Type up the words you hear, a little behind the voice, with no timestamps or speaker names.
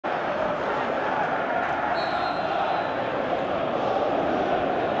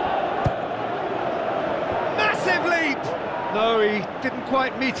No, he didn't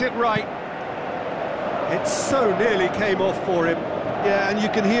quite meet it right. It so nearly came off for him. Yeah, and you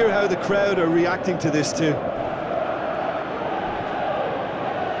can hear how the crowd are reacting to this too.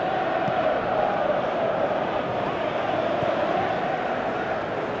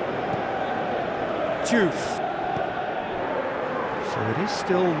 Diouf. So it is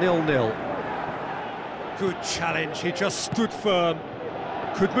still 0-0. Good challenge, he just stood firm.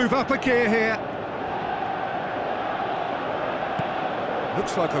 Could move up a gear here.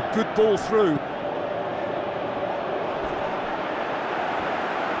 Looks like a good ball through.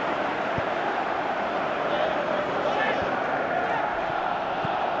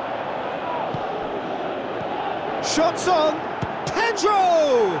 Shots on!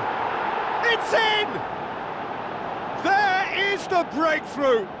 Pedro! It's in! There is the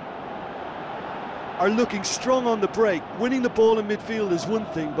breakthrough! Are looking strong on the break. Winning the ball in midfield is one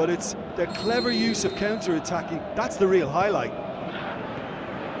thing, but it's their clever use of counter-attacking. That's the real highlight.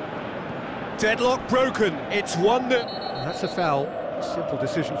 Deadlock broken. It's 1-0. That's a foul. Simple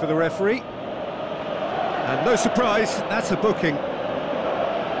decision for the referee. And no surprise, that's a booking.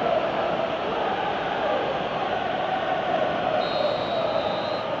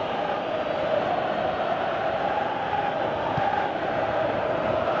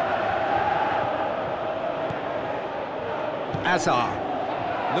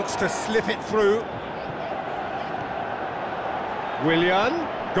 Azar looks to slip it through. Willian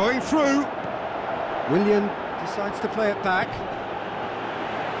going through. Willian decides to play it back.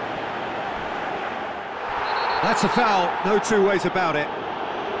 That's a foul, no two ways about it.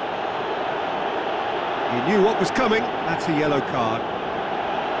 He knew what was coming, that's a yellow card.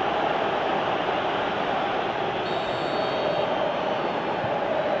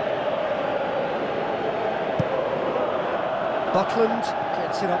 Butland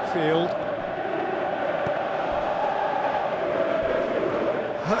gets it upfield.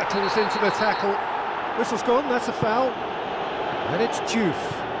 Hurtles into the tackle. Whistle's gone, that's a foul. And it's Diouf.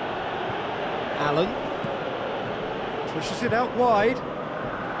 Allen pushes it out wide.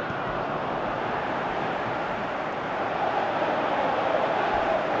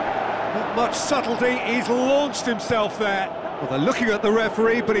 Not much subtlety, he's launched himself there. Well, they're looking at the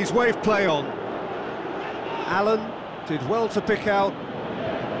referee, but he's waved play on. Allen did well to pick out.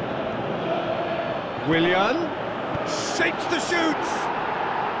 Willian shapes the shoots.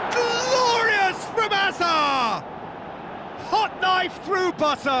 Glorious from Azar! Hot knife through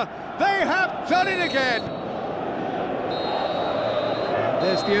butter. They have done it again. And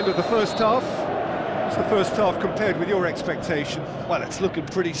there's the end of the first half. What's the first half compared with your expectation? Well, it's looking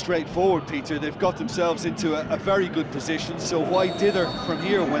pretty straightforward, Peter. They've got themselves into a very good position, so why dither from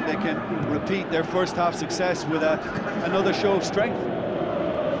here when they can repeat their first half success with another show of strength?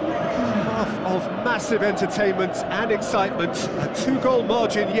 Half of massive entertainment and excitement. A two-goal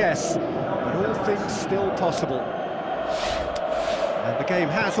margin, yes, but all things still possible. And the game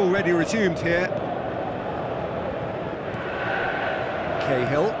has already resumed here.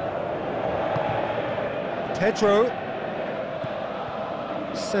 Cahill. Pedro.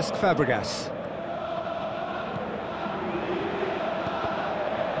 Cesc Fabregas.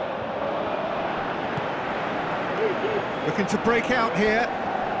 Looking to break out here.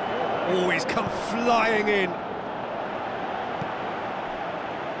 Oh, he's come flying in.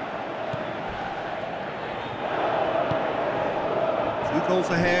 Two goals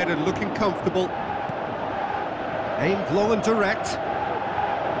ahead and looking comfortable. Aimed long and direct.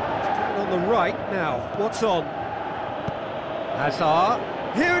 On the right now, what's on? Hazard.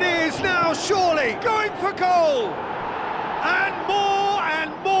 Here it is now, surely, going for goal! And more,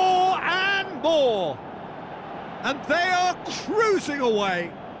 and more, and more! And they are cruising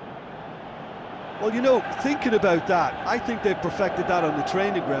away! Well, you know, thinking about that, I think they've perfected that on the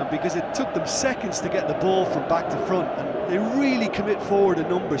training ground because it took them seconds to get the ball from back to front, and they really commit forward in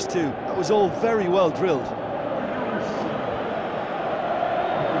numbers too. That was all very well drilled.